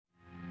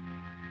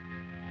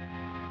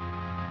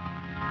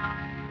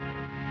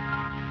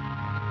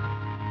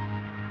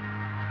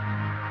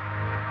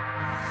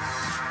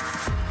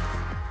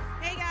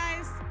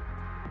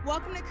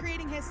Welcome to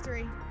Creating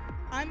History.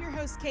 I'm your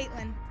host,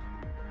 Caitlin.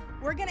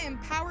 We're going to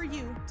empower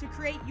you to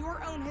create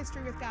your own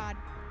history with God.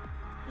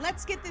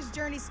 Let's get this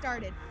journey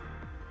started.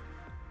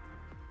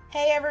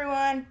 Hey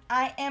everyone,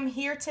 I am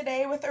here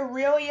today with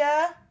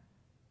Aurelia.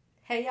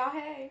 Hey y'all,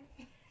 hey.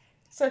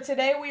 So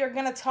today we are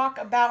going to talk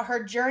about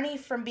her journey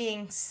from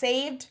being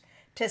saved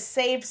to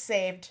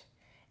saved.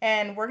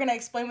 And we're going to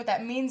explain what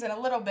that means in a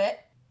little bit.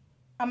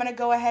 I'm going to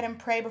go ahead and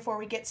pray before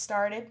we get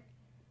started.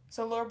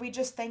 So Lord, we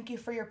just thank you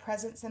for your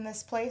presence in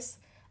this place.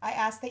 I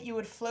ask that you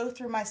would flow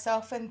through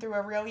myself and through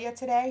Aurelia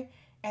today,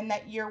 and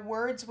that your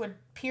words would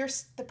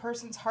pierce the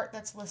person's heart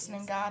that's listening,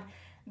 yes, God.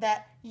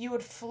 That you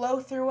would flow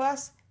through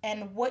us,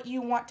 and what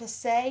you want to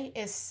say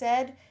is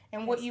said,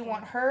 and what you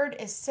want heard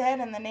is said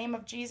in the name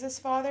of Jesus,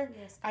 Father.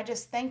 Yes, I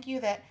just thank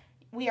you that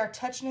we are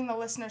touching the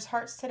listeners'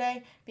 hearts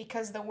today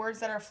because the words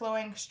that are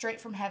flowing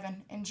straight from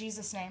heaven. In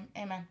Jesus' name,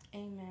 amen.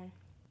 Amen.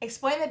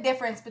 Explain the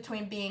difference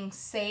between being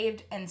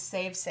saved and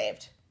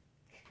saved.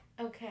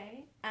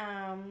 Okay.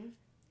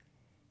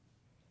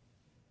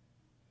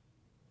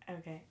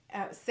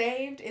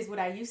 Saved is what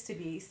I used to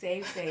be.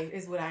 Saved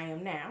is what I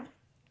am now.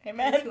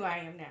 Amen. That's who I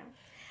am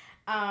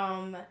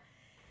now.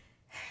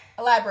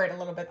 Elaborate a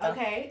little bit, though.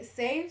 Okay.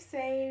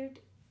 Saved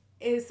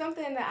is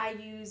something that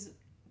I use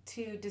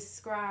to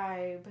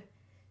describe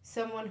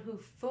someone who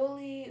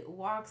fully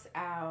walks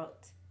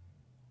out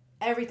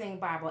everything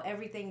Bible,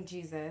 everything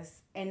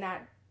Jesus, and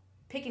not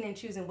picking and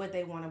choosing what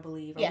they want to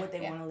believe or what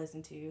they want to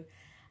listen to.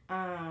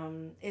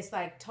 It's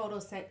like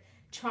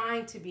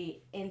trying to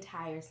be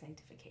entire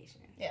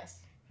sanctification.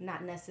 Yes.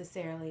 Not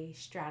necessarily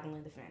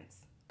straddling the fence.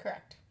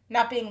 Correct.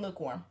 Not being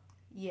lukewarm.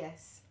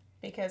 Yes.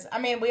 Because,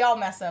 we all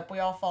mess up. We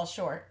all fall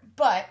short.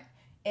 But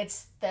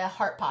it's the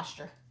heart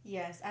posture.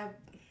 Yes.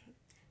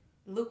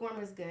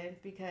 Lukewarm is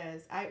good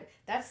because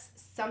that's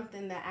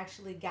something that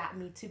actually got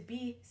me to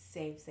be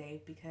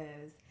saved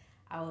because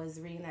I was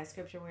reading that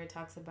scripture where it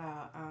talks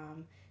about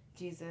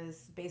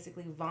Jesus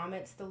basically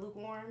vomits the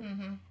lukewarm.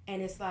 Mm-hmm.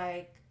 And it's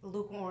like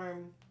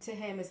lukewarm to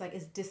him is like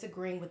it's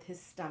disagreeing with his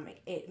stomach.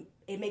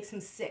 It makes him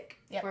sick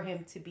for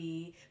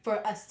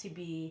us to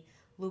be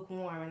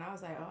lukewarm. And I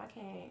was like, I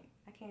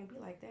can't be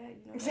like that.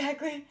 You know,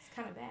 exactly. It's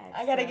kind of bad.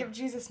 I gotta give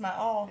Jesus my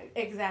all.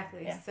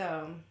 Exactly. Yeah.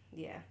 So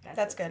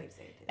that's good.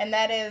 Saved is. And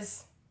that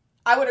is,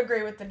 I would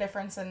agree with the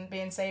difference in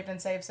being saved and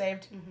saved.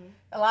 Mm-hmm.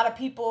 A lot of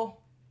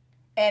people,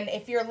 and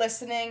if you're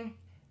listening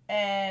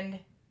and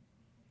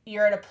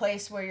you're at a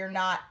place where you're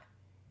not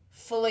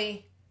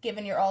fully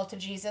giving your all to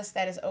Jesus,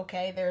 that is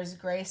okay. There's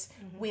grace.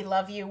 Mm-hmm. We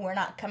love you. We're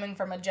not coming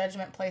from a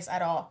judgment place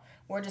at all.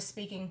 We're just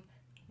speaking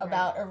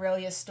about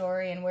Aurelia's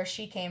story and where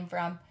she came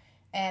from.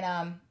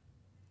 And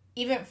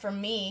even for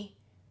me,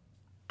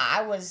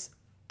 I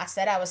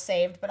said I was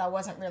saved, but I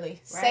wasn't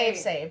really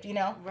saved, you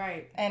know?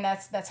 Right. And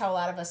that's how a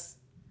lot of us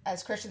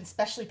as Christians,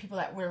 especially people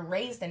that were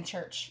raised in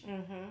church,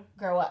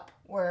 grow up.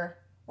 We're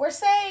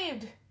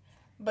saved.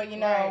 But,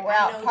 we're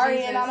out partying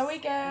Jesus, on the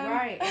weekend.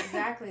 Right,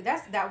 exactly.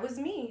 That was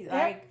me.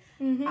 Like,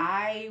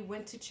 I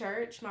went to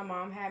church. My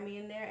mom had me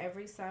in there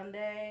every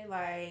Sunday.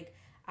 Like,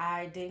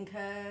 I didn't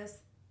cuss.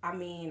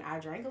 I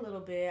drank a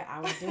little bit. I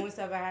was doing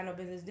stuff I had no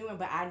business doing.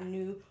 But I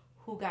knew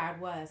who God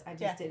was. I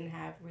just didn't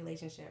have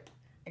relationship.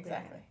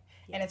 Exactly.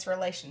 Yeah. And it's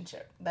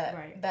relationship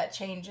that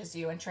changes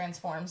you and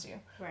transforms you.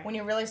 Right. When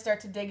you really start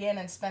to dig in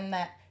and spend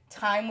that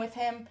time with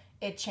him,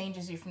 it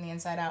changes you from the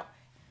inside out.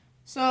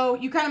 So,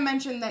 you kind of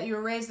mentioned that you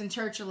were raised in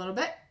church a little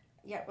bit.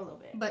 Yep, a little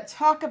bit. But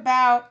talk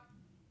about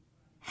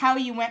how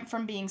you went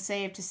from being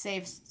saved to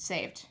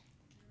saved.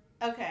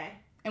 Okay.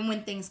 And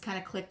when things kind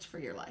of clicked for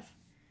your life.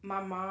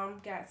 My mom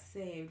got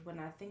saved when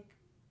I think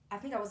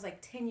I was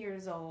like 10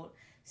 years old.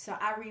 So,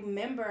 I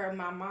remember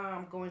my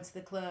mom going to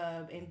the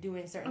club and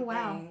doing certain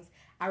things.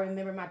 I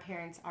remember my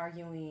parents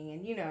arguing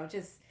and,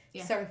 just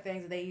certain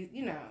things that they,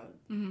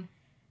 Mm-hmm.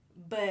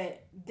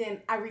 But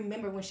then I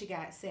remember when she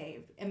got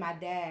saved and my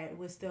dad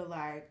was still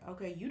like,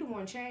 okay, you the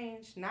one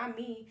changed, not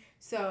me.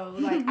 So,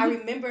 like, I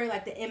remember,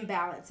 like, the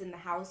imbalance in the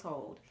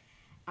household.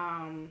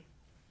 I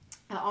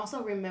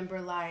also remember,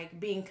 like,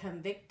 being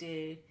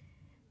convicted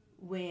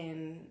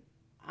when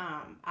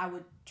I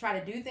would try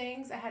to do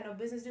things I had no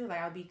business doing.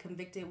 Like, I would be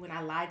convicted when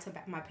I lied to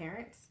my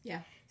parents.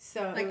 Yeah.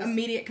 So like,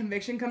 immediate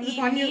conviction comes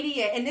upon you?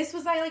 Immediate. And this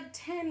was, like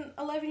 10,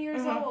 11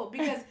 years old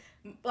because,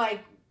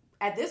 like,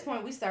 at this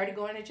point, we started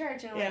going to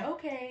church, and I'm like,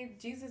 okay,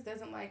 Jesus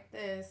doesn't like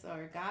this,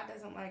 or God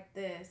doesn't like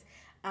this.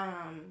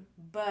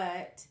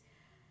 But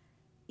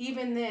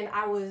even then,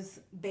 I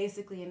was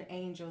basically an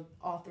angel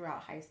all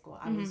throughout high school.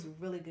 I was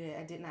really good.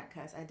 I did not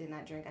cuss. I did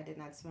not drink. I did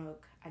not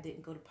smoke. I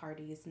didn't go to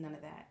parties. None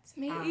of that.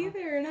 Me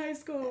either in high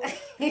school. But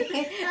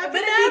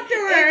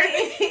afterward,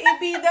 it'd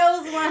be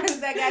those ones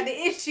that got the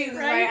issues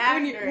right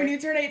after. When you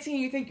turn 18,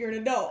 you think you're an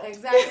adult.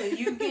 Exactly.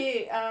 You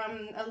get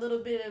a little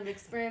bit of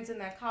experience in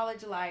that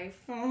college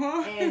life,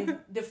 and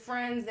the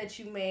friends that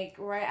you make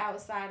right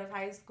outside of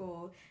high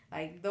school,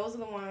 like those are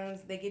the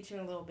ones that get you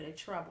in a little bit of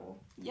trouble.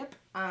 Yep.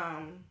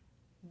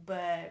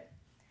 But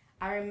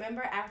I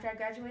remember after I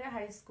graduated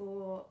high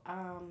school,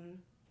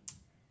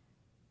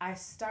 I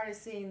started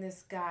seeing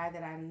this guy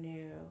that I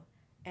knew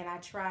and I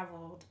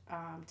traveled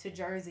to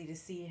Jersey to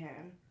see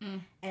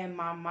him. And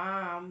my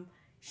mom,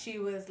 she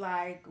was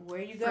like,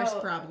 "Where you go?" First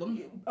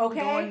problem. Okay.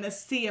 Going to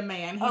see a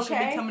man. He should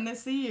be coming to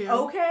see you.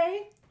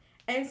 Okay.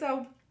 And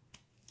so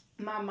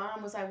my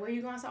mom was like, "Where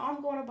you going?" So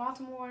I'm going to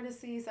Baltimore to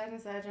see such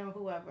and such and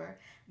whoever.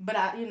 But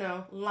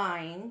I,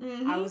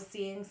 lying. I was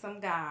seeing some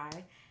guy.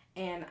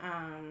 And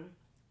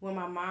when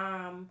my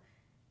mom,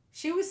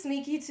 she was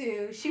sneaky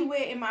too. She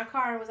went in my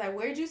car and was like,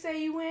 "Where'd you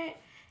say you went?"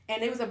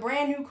 And it was a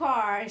brand new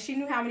car, and she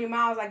knew how many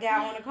miles I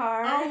got on the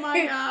car. Oh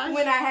my gosh.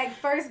 When I had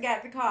first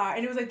got the car.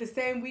 And it was like the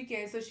same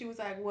weekend. So she was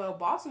like, "Well,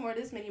 Baltimore,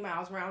 this many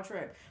miles round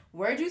trip.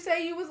 Where'd you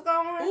say you was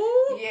going?"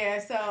 Ooh. Yeah,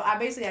 so I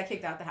basically got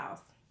kicked out the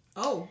house.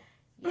 Oh.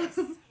 Yes.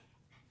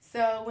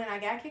 So when I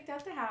got kicked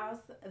out the house,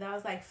 that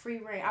was like free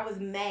reign. I was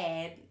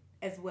mad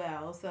as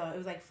well. So it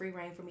was like free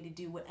reign for me to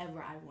do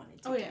whatever I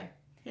wanted to do. Oh, yeah.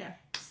 Yeah.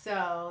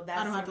 So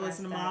that's I don't have to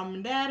listen to mom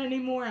and dad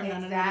anymore. I'm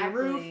not under the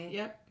roof.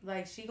 Yep.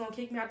 Like, she gonna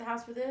kick me out the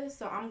house for this,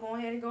 so I'm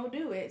going ahead and go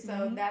do it.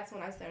 So that's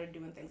when I started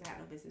doing things I had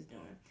no business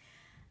doing.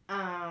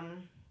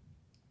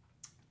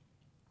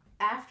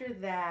 After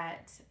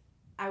that,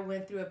 I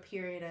went through a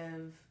period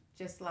of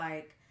just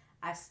like,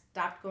 I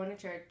stopped going to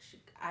church.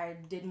 I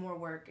did more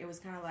work. It was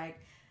kind of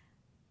like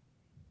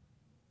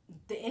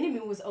the enemy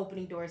was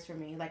opening doors for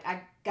me. Like,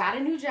 I got a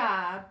new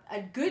job,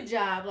 a good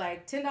job,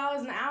 like $10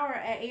 an hour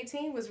at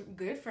 18 was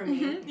good for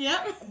me.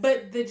 Yep.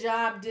 But the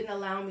job didn't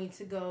allow me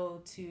to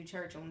go to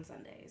church on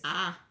Sundays.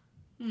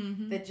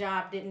 The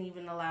job didn't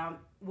even allow,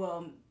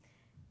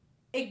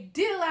 it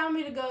did allow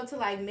me to go to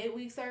like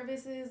midweek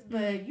services,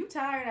 but you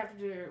tired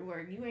after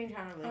work. You ain't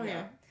trying to really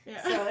go.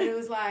 Yeah. So it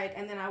was like,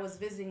 and then I was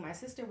visiting my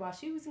sister while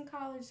she was in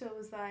college. So it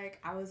was like,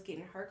 I was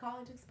getting her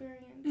college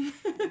experience,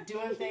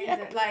 doing things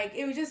that, like,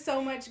 it was just so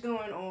much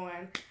going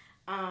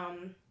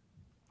on.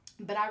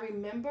 But I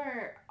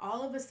remember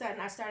all of a sudden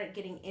I started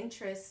getting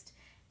interest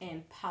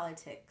in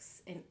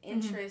politics and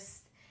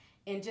interest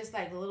in just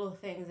like little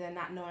things and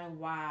not knowing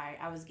why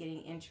I was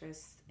getting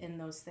interest in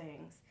those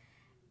things.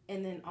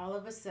 And then all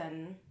of a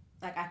sudden,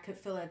 like, I could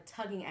feel a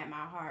tugging at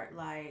my heart,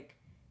 like,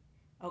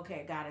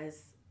 okay, God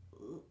is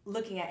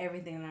looking at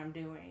everything that I'm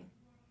doing,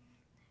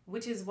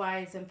 which is why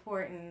it's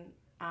important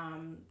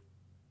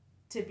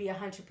to be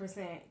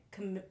 100%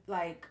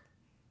 like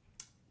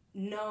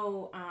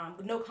no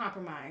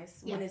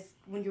compromise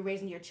when you're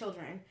raising your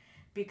children,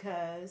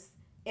 because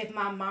if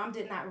my mom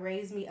did not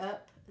raise me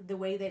up the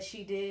way that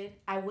she did,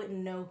 I wouldn't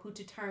know who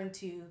to turn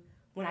to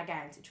when I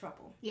got into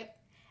trouble. Yep.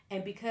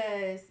 And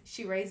because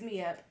she raised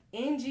me up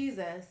in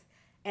Jesus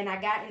and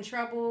I got in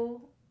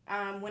trouble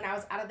when I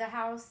was out of the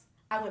house,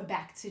 I went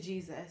back to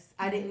Jesus.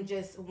 I didn't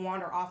just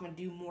wander off and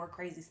do more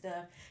crazy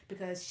stuff,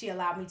 because she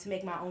allowed me to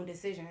make my own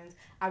decisions.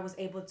 I was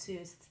able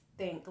to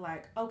think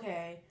like,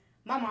 okay,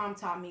 my mom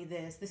taught me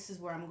this. This is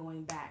where I'm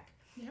going back.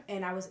 Yep.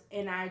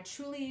 And I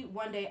truly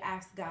one day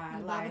asked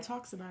God, the like, Bible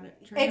talks about it.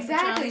 Train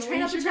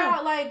up a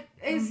child. Like,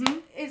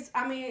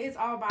 it's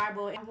all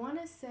Bible. I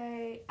want to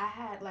say I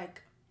had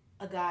like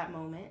a God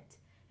moment.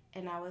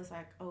 And I was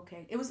like,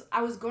 okay.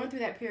 I was going through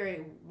that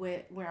period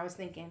where I was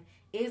thinking,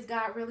 is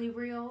God really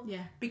real?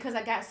 Yeah. Because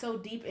I got so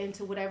deep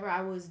into whatever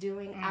I was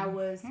doing. I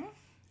was,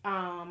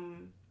 I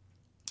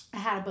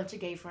had a bunch of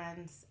gay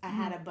friends. I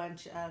had a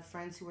bunch of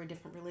friends who were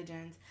different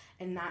religions,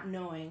 and not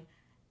knowing,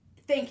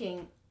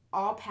 thinking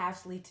all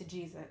paths lead to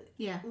Jesus.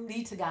 Yeah.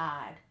 Lead to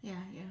God. Yeah.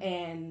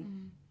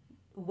 And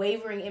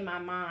wavering in my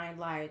mind,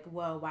 like,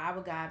 well, why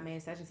would God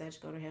make such and such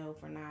go to hell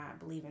for not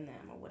believing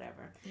them or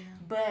whatever? Yeah.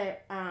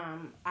 But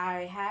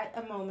I had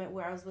a moment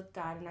where I was with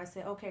God, and I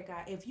said, okay,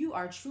 God, if you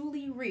are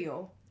truly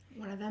real,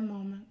 one of them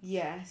moments.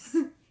 Yes.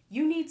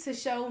 You need to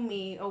show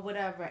me or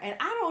whatever. And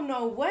I don't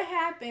know what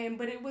happened,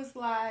 but it was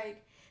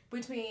like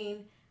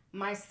between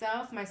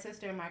myself, my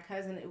sister, and my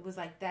cousin, it was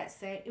like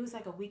it was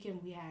like a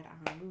weekend we had,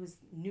 it was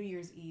New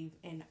Year's Eve,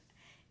 and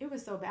it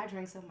was so bad. I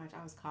drank so much,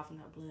 I was coughing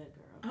up blood,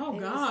 girl. Oh,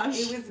 gosh.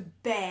 It was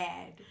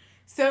bad.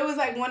 So it was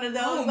like one of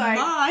those,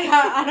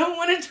 I don't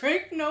want to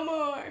drink no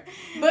more.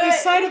 But the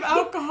sight of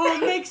alcohol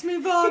makes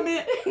me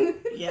vomit.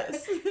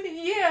 Yes.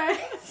 Yeah.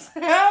 So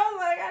I was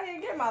like, I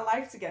didn't get my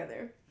life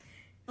together.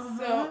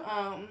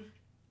 So,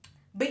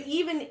 but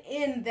even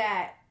in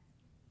that,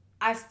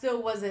 I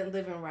still wasn't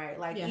living right.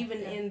 Like,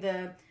 in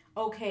the,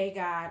 okay,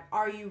 God,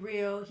 are you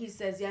real? He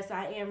says, yes,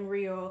 I am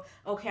real.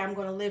 Okay, I'm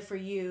going to live for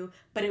you.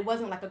 But it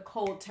wasn't like a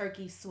cold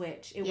turkey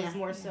switch. It was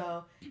more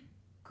so,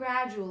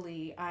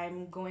 gradually,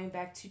 I'm going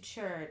back to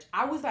church.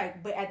 I was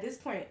like, but at this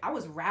point, I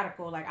was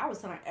radical. Like, I was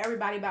telling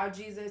everybody about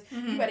Jesus.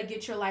 You better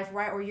get your life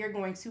right or you're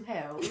going to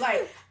hell.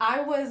 Like, I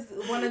was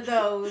one of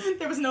those.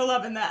 There was no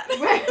love in that.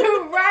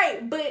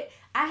 Right. But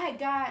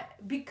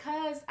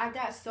because I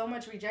got so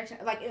much rejection,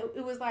 like,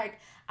 it was like,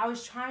 I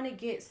was trying to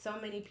get so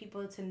many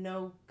people to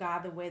know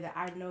God the way that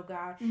I know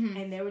God.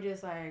 And they were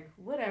just like,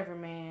 whatever,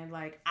 man.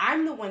 Like,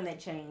 I'm the one that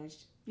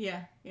changed.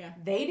 Yeah.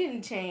 They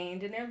didn't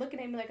change. And they're looking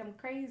at me like I'm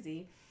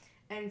crazy.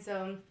 And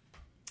so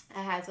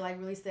I had to like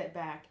really step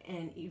back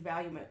and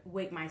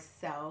evaluate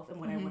myself and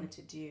what I wanted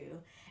to do.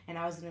 And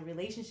I was in a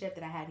relationship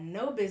that I had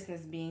no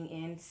business being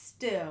in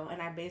still.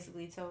 And I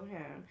basically told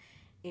him,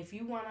 if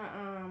you want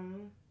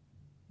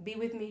to be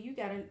with me, you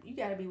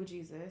gotta be with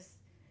Jesus.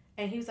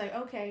 And he was like,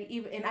 okay.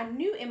 And I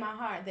knew in my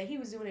heart that he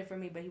was doing it for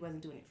me, but he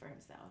wasn't doing it for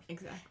himself.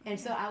 Exactly. And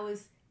so I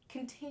was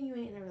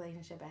continuing in a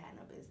relationship I had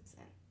no business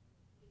in.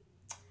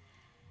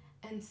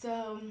 And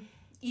so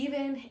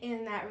even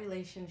in that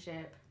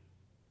relationship,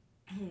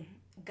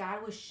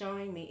 God was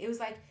showing me. It was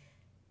like,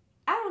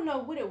 I don't know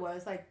what it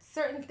was. Like,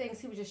 certain things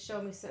he would just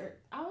show me.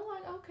 I was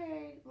like,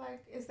 okay,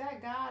 like, is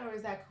that God or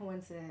is that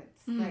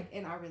coincidence? Like,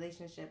 in our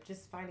relationship,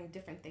 just finding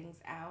different things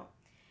out.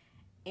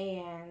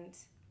 And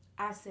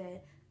I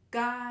said,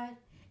 God,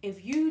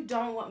 if you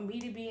don't want me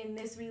to be in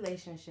this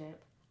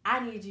relationship, I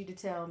need you to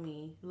tell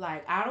me.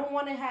 Like, I don't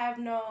want to have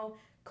no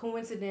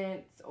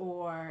coincidence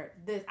or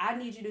this. I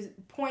need you to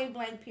point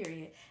blank,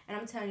 period. And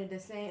I'm telling you,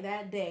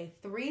 that day,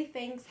 3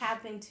 things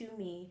happened to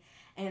me.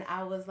 And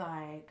I was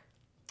like,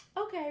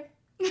 okay,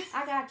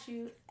 I got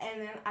you.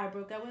 And then I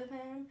broke up with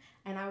him,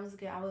 and I was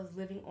good. I was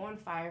living on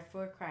fire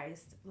for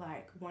Christ,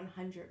 like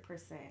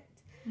 100%.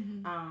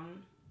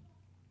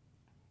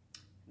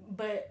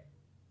 But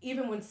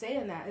even when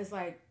saying that, it's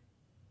like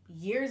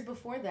years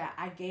before that,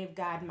 I gave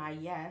God my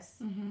yes,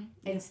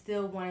 and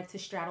still wanted to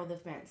straddle the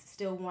fence,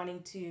 still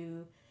wanting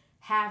to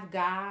have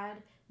God,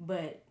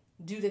 but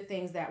do the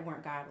things that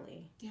weren't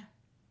godly. Yeah.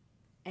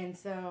 And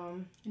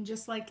so... And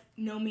just like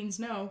no means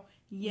no,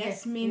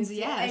 yes means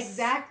yes.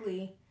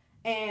 Exactly.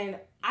 And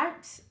I,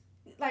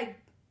 like,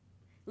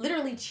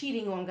 literally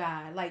cheating on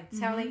God. Like,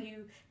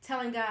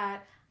 telling God,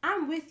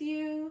 I'm with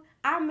you,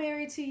 I'm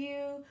married to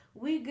you,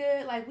 we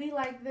good, like, we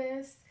like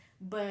this,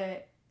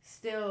 but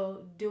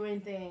still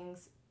doing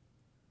things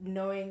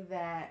knowing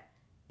that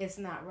it's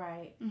not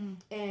right.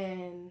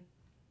 And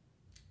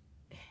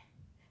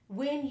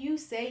when you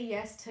say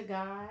yes to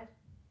God,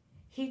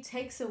 he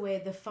takes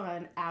away the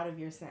fun out of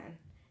your sin.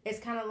 It's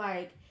kind of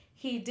like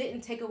he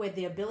didn't take away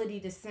the ability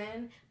to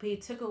sin, but he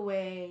took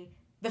away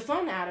the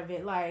fun out of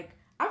it. Like,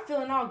 I'm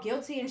feeling all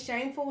guilty and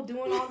shameful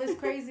doing all this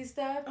crazy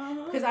stuff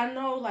because I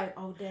know, like,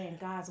 oh, dang,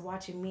 God's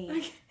watching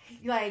me.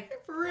 Like,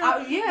 for real.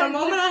 The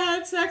moment I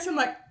had sex, I'm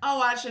like,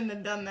 oh, I shouldn't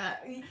have done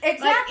that.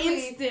 Exactly. Like,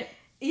 instant.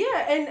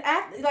 Yeah, and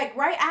after, like,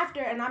 right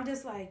after, and I'm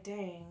just like,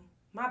 dang,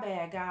 my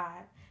bad,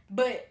 God.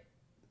 But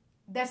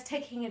that's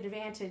taking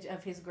advantage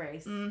of his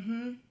grace.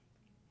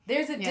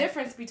 There's a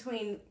difference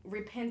between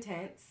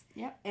repentance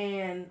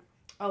and,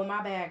 oh,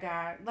 my bad,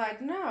 God.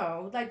 Like,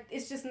 no. Like,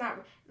 it's just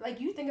not...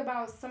 Like, you think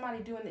about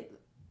somebody doing it.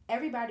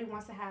 Everybody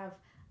wants to have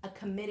a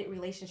committed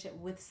relationship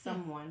with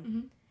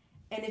someone.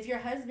 And if your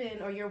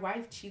husband or your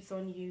wife cheats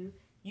on you,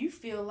 you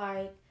feel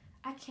like,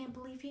 I can't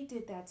believe he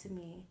did that to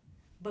me.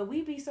 But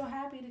we be so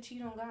happy to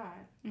cheat on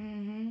God.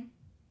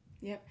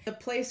 Yep. The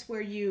place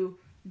where you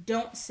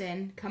don't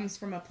sin comes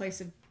from a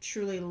place of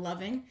truly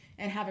loving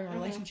and having a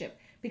relationship.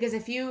 Because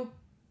if you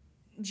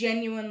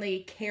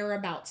genuinely care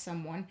about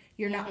someone,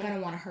 you're not going to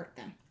want to hurt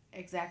them.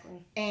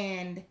 Exactly.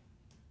 And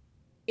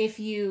if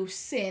you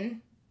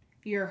sin,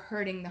 you're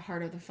hurting the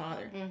heart of the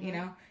Father, you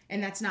know?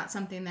 And that's not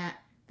something that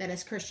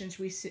as Christians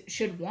we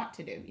should want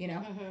to do, you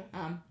know?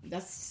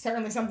 That's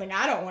certainly something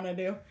I don't want to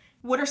do.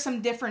 What are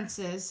some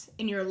differences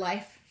in your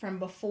life from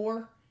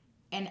before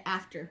and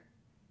after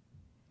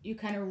you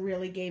kind of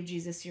really gave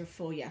Jesus your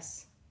full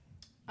yes?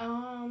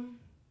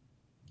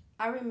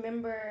 I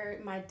remember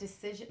my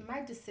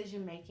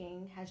decision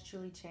making has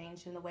truly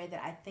changed in the way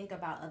that I think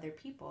about other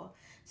people.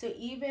 So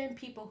even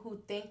people who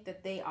think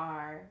that they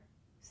are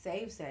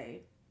saved,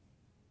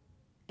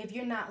 if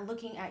you're not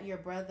looking at your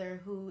brother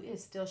who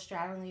is still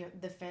straddling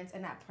the fence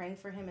and not praying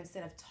for him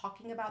instead of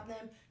talking about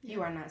them,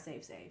 you are not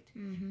saved.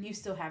 You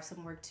still have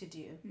some work to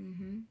do.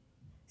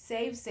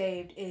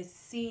 Saved is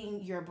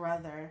seeing your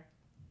brother,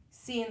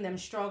 seeing them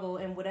struggle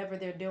in whatever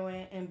they're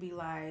doing, and be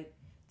like,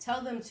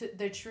 tell them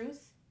the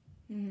truth,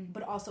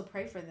 but also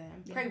pray for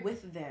them, pray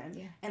with them,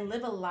 and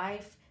live a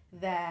life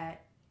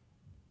that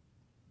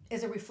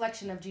is a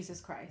reflection of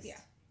Jesus Christ.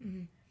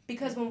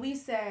 Because when we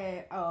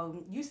say,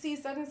 oh, you see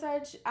such and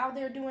such out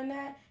there doing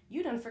that,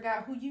 you done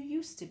forgot who you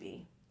used to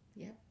be.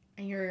 Yep.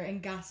 And you're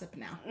in gossip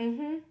now.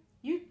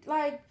 You,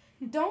 like,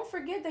 don't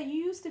forget that you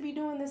used to be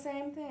doing the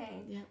same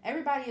thing. Yep.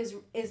 Everybody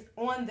is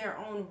on their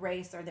own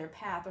race or their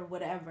path or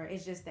whatever.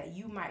 It's just that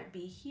you might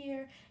be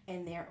here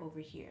and they're over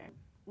here.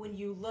 When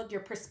you look,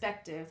 your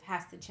perspective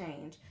has to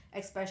change,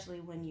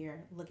 especially when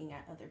you're looking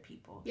at other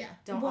people. Yeah.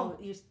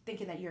 You're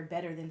thinking that you're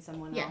better than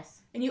someone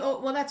else. And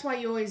that's why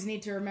you always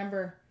need to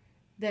remember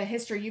the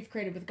history you've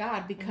created with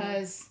God,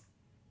 because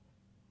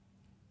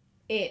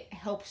it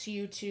helps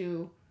you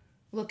to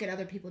look at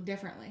other people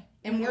differently.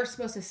 And we're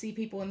supposed to see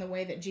people in the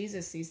way that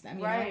Jesus sees them,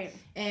 you know?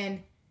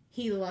 And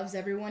he loves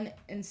everyone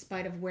in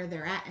spite of where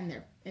they're at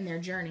in their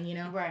journey, you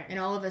know? Right. And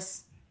all of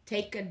us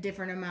take a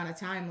different amount of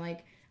time.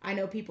 Like, I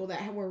know people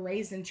that were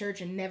raised in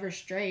church and never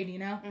strayed, you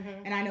know?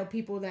 And I know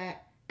people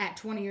that at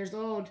 20 years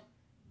old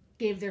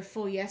gave their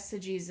full yes to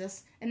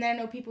Jesus. And then I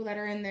know people that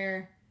are in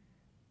their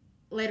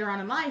later on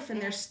in life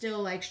and they're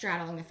still like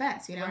straddling the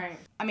fence, you know? Right.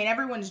 I mean,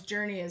 everyone's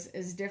journey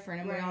is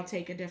different, and we all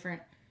take a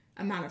different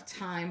amount of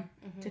time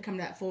to come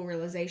to that full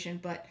realization,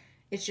 but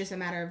it's just a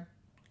matter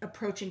of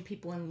approaching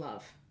people in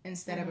love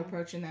instead of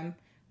approaching them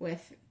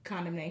with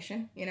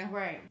condemnation, you know?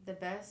 Right. The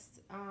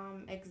best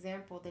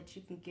example that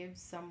you can give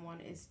someone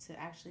is to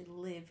actually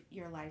live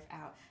your life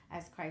out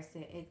as Christ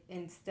said,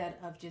 instead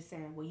of just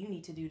saying, well, you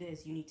need to do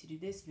this, you need to do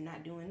this, you're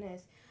not doing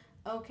this.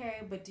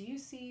 Okay, but do you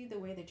see the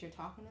way that you're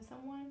talking to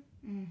someone?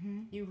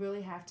 Mm-hmm. You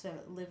really have to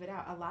live it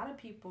out. A lot of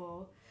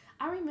people,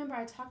 I remember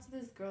I talked to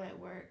this girl at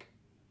work,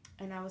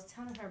 and I was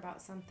telling her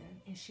about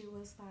something, and she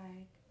was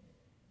like,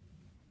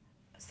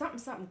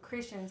 something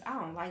Christians, I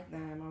don't like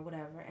them or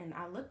whatever. And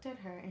I looked at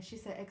her and she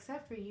said,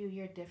 except for you,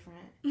 you're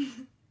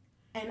different.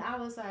 And I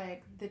was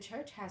like, the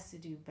church has to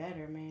do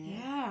better, man.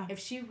 Yeah. If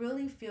she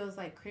really feels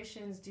like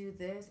Christians do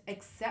this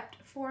except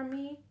for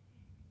me,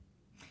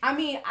 I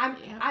mean,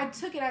 I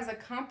took it as a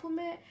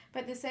compliment,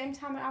 but at the same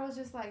time, I was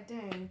just like,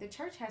 dang, the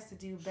church has to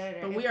do better.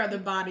 But we are the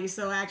body,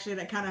 so actually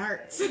that kind of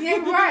hurts. Yeah,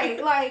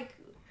 right. Like,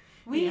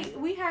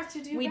 we have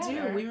to do we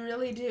better. We do. We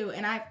really do.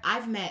 And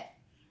I've met,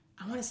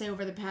 I want to say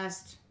over the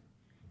past,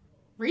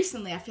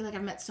 recently, I feel like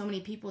I've met so many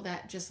people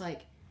that just,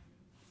 like,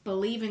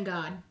 believe in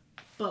God,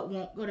 but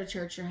won't go to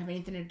church or have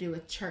anything to do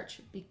with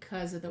church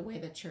because of the way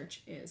the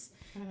church is.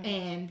 Mm-hmm.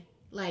 And,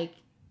 like,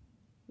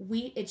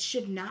 it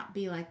should not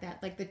be like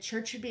that. Like, the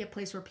church should be a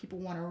place where people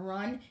want to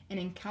run and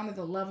encounter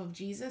the love of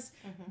Jesus.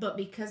 Mm-hmm. But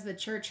because the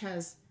church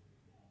has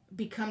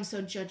become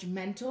so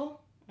judgmental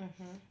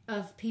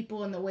of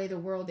people and the way the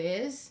world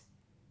is,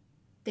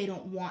 they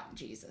don't want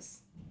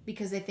Jesus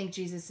because they think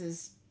Jesus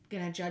is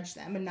going to judge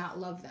them and not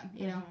love them,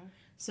 you know?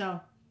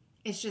 So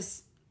it's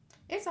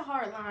a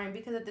hard line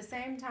because at the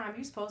same time,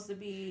 you're supposed to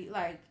be,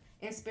 like,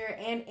 in spirit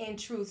and in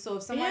truth. So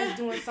if somebody's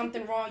doing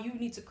something wrong, you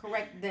need to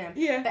correct them.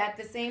 Yeah. But at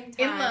the same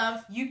time, in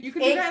love, you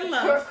can do that in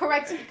love.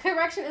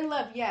 Correction in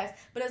love, yes.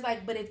 But it's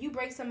like, but if you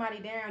break somebody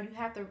down, you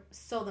have to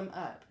sew them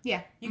up.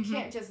 Yeah. You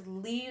can't just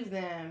leave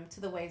them to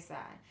the wayside.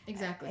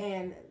 Exactly.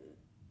 And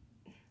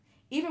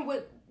even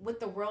with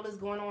the world is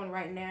going on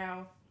right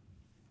now,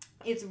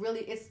 it's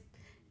really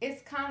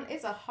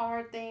it's a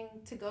hard thing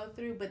to go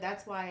through, but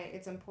that's why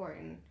it's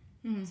important.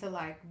 To,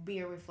 like, be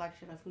a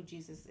reflection of who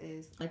Jesus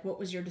is. Like, what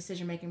was your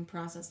decision-making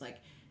process? Like,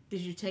 did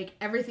you take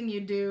everything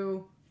you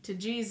do to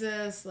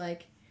Jesus?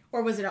 Like,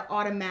 or was it an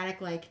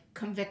automatic, like,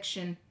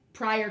 conviction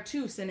prior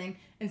to sinning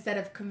instead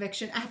of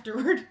conviction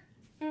afterward?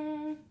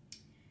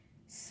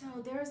 So,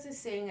 there was this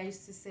saying I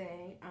used to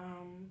say,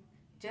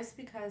 just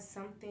because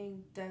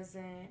something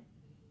doesn't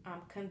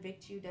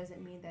convict you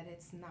doesn't mean that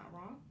it's not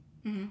wrong.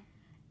 Mm-hmm.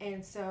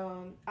 And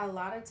so, a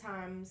lot of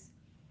times,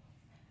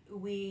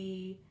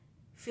 we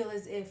feel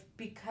as if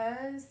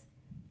because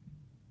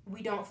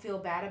we don't feel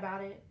bad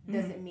about it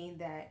doesn't mean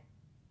that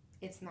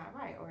it's not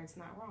right or it's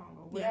not wrong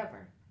or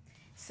whatever. Yeah.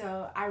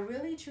 So I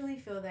really truly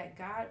feel that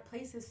God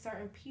places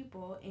certain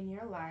people in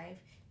your life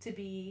to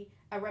be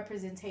a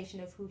representation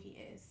of who he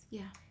is.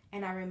 Yeah.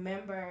 And I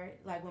remember,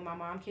 like, when my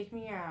mom kicked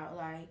me out,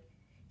 like,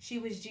 she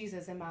was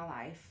Jesus in my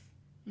life.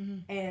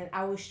 Mm-hmm. And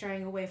I was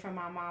straying away from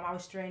my mom. I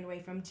was straying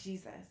away from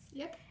Jesus.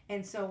 Yep.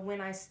 And so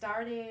when I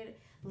started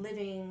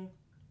living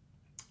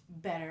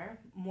better,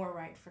 more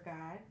right for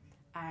God,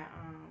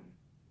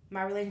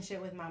 my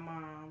relationship with my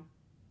mom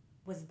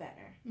was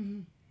better.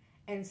 Mm-hmm.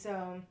 And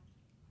so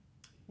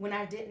when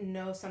I didn't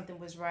know something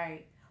was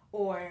right,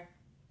 or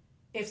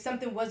if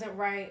something wasn't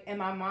right and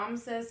my mom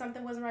says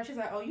something wasn't right, she's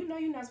like, oh, you know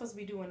you're not supposed to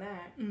be doing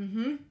that.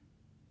 Mm-hmm.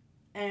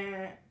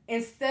 And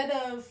instead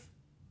of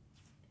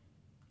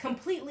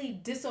completely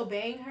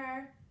disobeying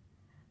her,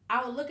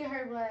 I would look at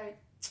her like,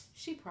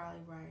 she probably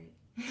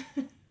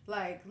right.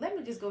 Like, let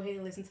me just go ahead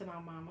and listen to my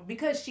mama,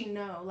 because she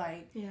know,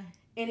 like, yeah.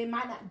 And it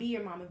might not be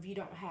your mom if you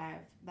don't have,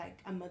 like,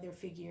 a mother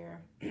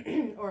figure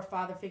or a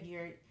father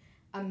figure,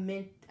 a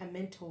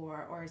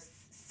mentor or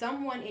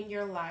someone in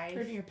your life.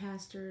 Or your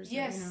pastors.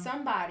 Yes,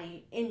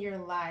 somebody in your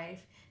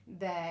life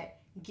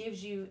that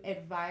gives you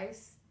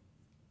advice,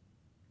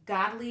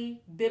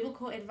 godly,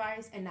 biblical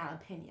advice, and not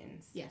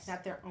opinions. Yes.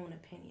 Not their own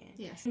opinion.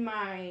 Yes. In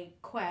my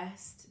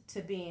quest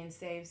to being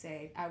saved,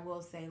 I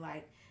will say,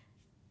 like,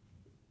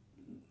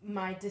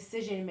 my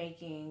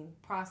decision-making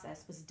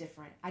process was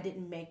different. I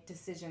didn't make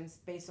decisions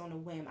based on a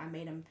whim. I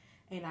made them,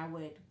 and I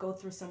would go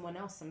through someone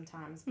else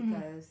sometimes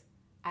because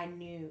I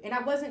knew. And I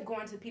wasn't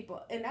going to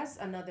people, and that's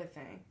another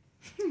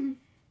thing.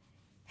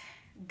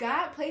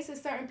 God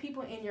places certain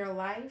people in your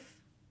life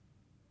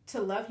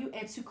to love you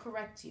and to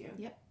correct you.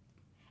 Yep.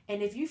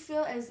 And if you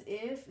feel as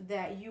if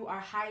that you are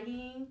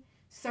hiding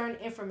certain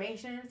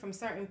information from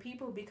certain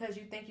people because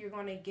you think you're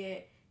going to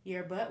get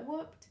your butt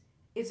whooped,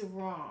 it's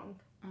wrong.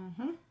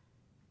 Mm-hmm.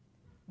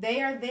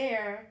 They are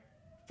there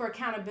for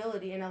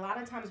accountability, and a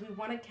lot of times we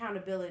want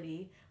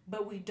accountability,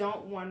 but we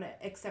don't want to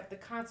accept the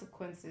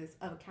consequences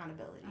of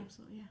accountability.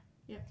 Absolutely, yeah.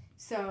 Yep.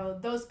 So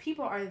those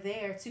people are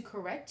there to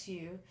correct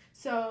you.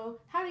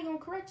 So how are they going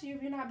to correct you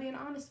if you're not being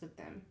honest with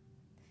them?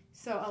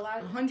 So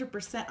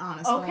 100%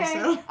 honest. Okay.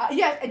 Also.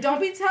 Yeah. Don't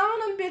be telling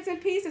them bits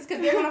and pieces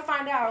because they're gonna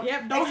find out.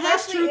 Yep. Don't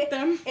half-truth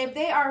them. If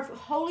they are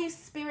Holy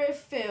Spirit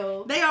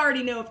filled, they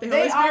already know if they're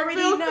Holy Spirit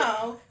filled. They already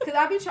know. Because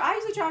I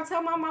used to try to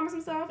tell my mama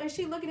some stuff, and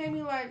she looking at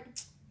me like,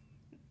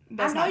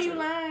 That's I know not you true.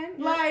 lying. Yep.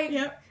 Like,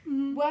 Yep.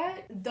 Mm-hmm.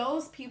 what?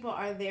 Those people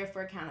are there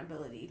for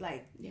accountability.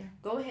 Like, Yeah.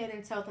 go ahead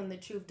and tell them the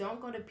truth.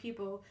 Don't go to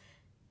people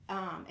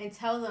and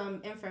tell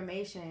them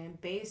information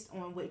based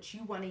on what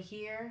you want to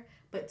hear,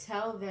 but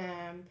tell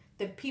them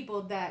the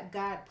people that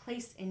God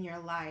placed in your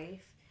life,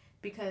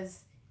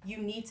 because you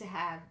need to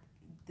have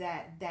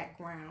that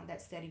ground,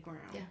 that steady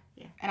ground.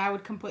 Yeah. And I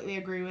would completely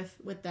agree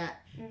with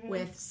that,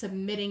 with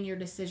submitting your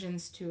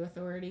decisions to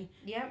authority.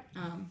 Yep.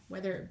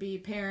 Whether it be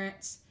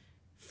parents,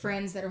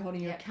 friends that are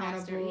holding you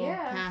accountable,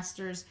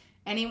 pastors,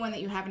 anyone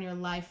that you have in your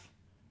life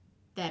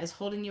that is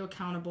holding you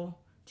accountable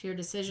to your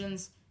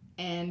decisions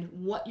and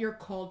what you're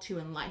called to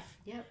in life.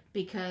 Yep.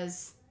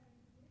 Because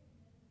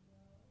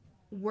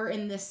we're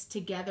in this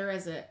together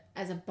as a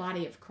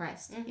body of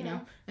Christ, you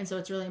know? And so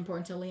it's really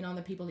important to lean on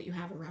the people that you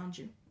have around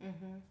you.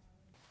 Mm-hmm.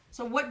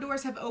 So what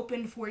doors have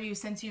opened for you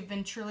since you've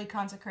been truly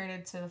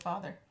consecrated to the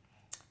Father?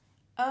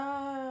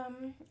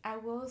 I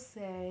will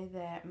say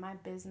that my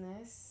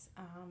business,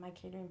 my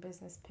catering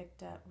business,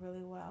 picked up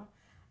really well.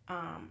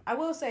 I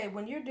will say,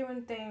 when you're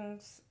doing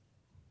things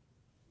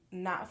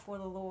not for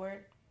the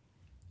Lord,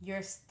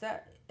 you're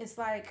stuck. It's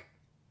like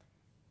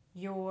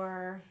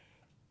your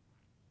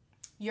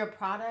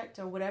product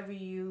or whatever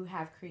you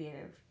have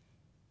creative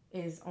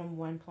is on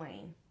one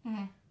plane.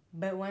 Mm-hmm.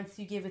 But once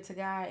you give it to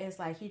God, it's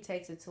like He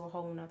takes it to a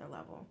whole nother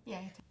level. Yeah.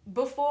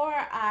 Before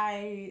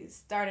I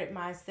started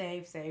my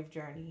save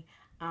journey,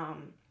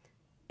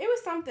 it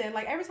was something,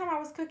 like, every time I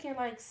was cooking,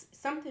 like,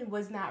 something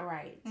was not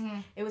right.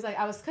 Mm-hmm. It was like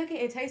I was cooking,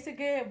 it tasted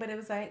good, but it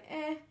was like,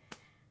 eh.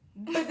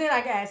 But then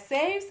I got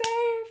saved,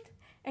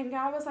 and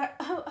God was like,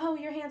 oh,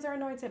 your hands are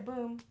anointed,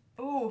 boom.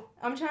 Ooh,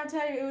 I'm trying to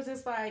tell you, it was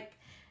just like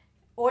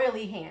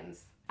oily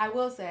hands. I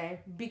will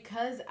say,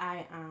 because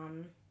I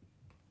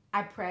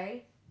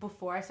pray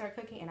before I start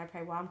cooking, and I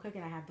pray while I'm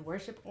cooking. I have the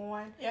worship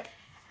on. Yep.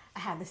 I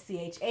have the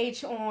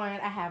CHH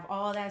on. I have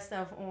all that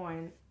stuff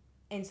on.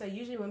 And so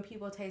usually when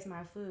people taste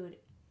my food,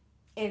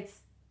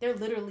 they're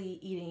literally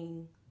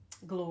eating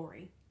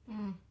glory.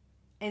 Mm.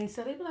 And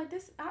so they be like,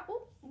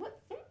 what?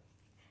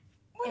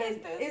 What is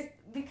this? It's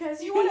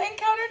because you want to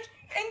encounter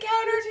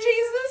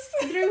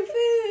Jesus through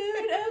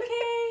food.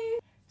 Okay.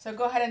 So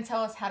go ahead and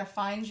tell us how to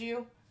find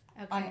you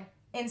on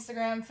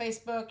Instagram,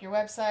 Facebook, your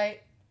website,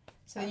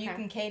 so that you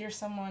can cater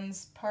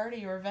someone's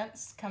party or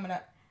events coming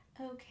up.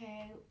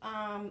 Okay.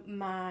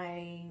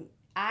 My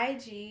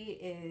IG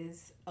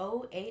is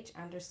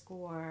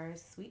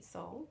OH_Sweet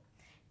Soul.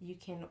 You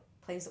can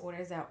place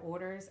orders at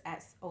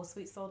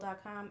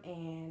osweetsoul.com,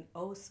 and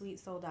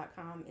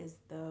osweetsoul.com is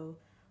the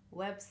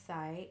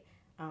website.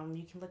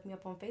 You can look me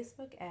up on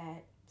Facebook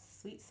at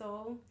Sweet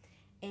Soul,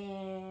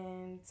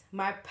 and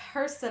my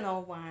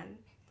personal one.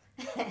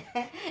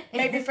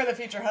 Maybe for the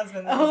future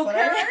husband.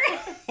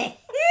 Okay.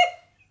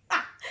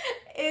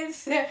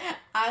 It's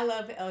I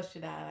love El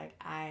Shaddai, like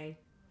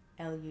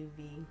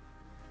ILUV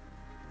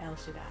El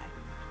Shaddai.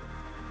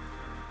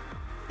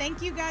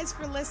 Thank you guys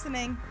for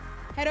listening.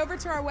 Head over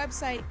to our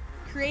website,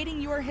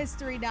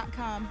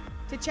 creatingyourhistory.com,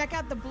 to check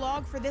out the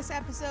blog for this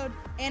episode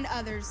and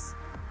others.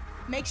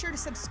 Make sure to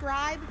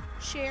subscribe,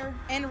 share,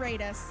 and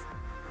rate us.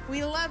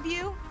 We love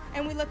you,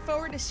 and we look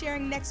forward to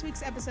sharing next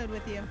week's episode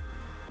with you.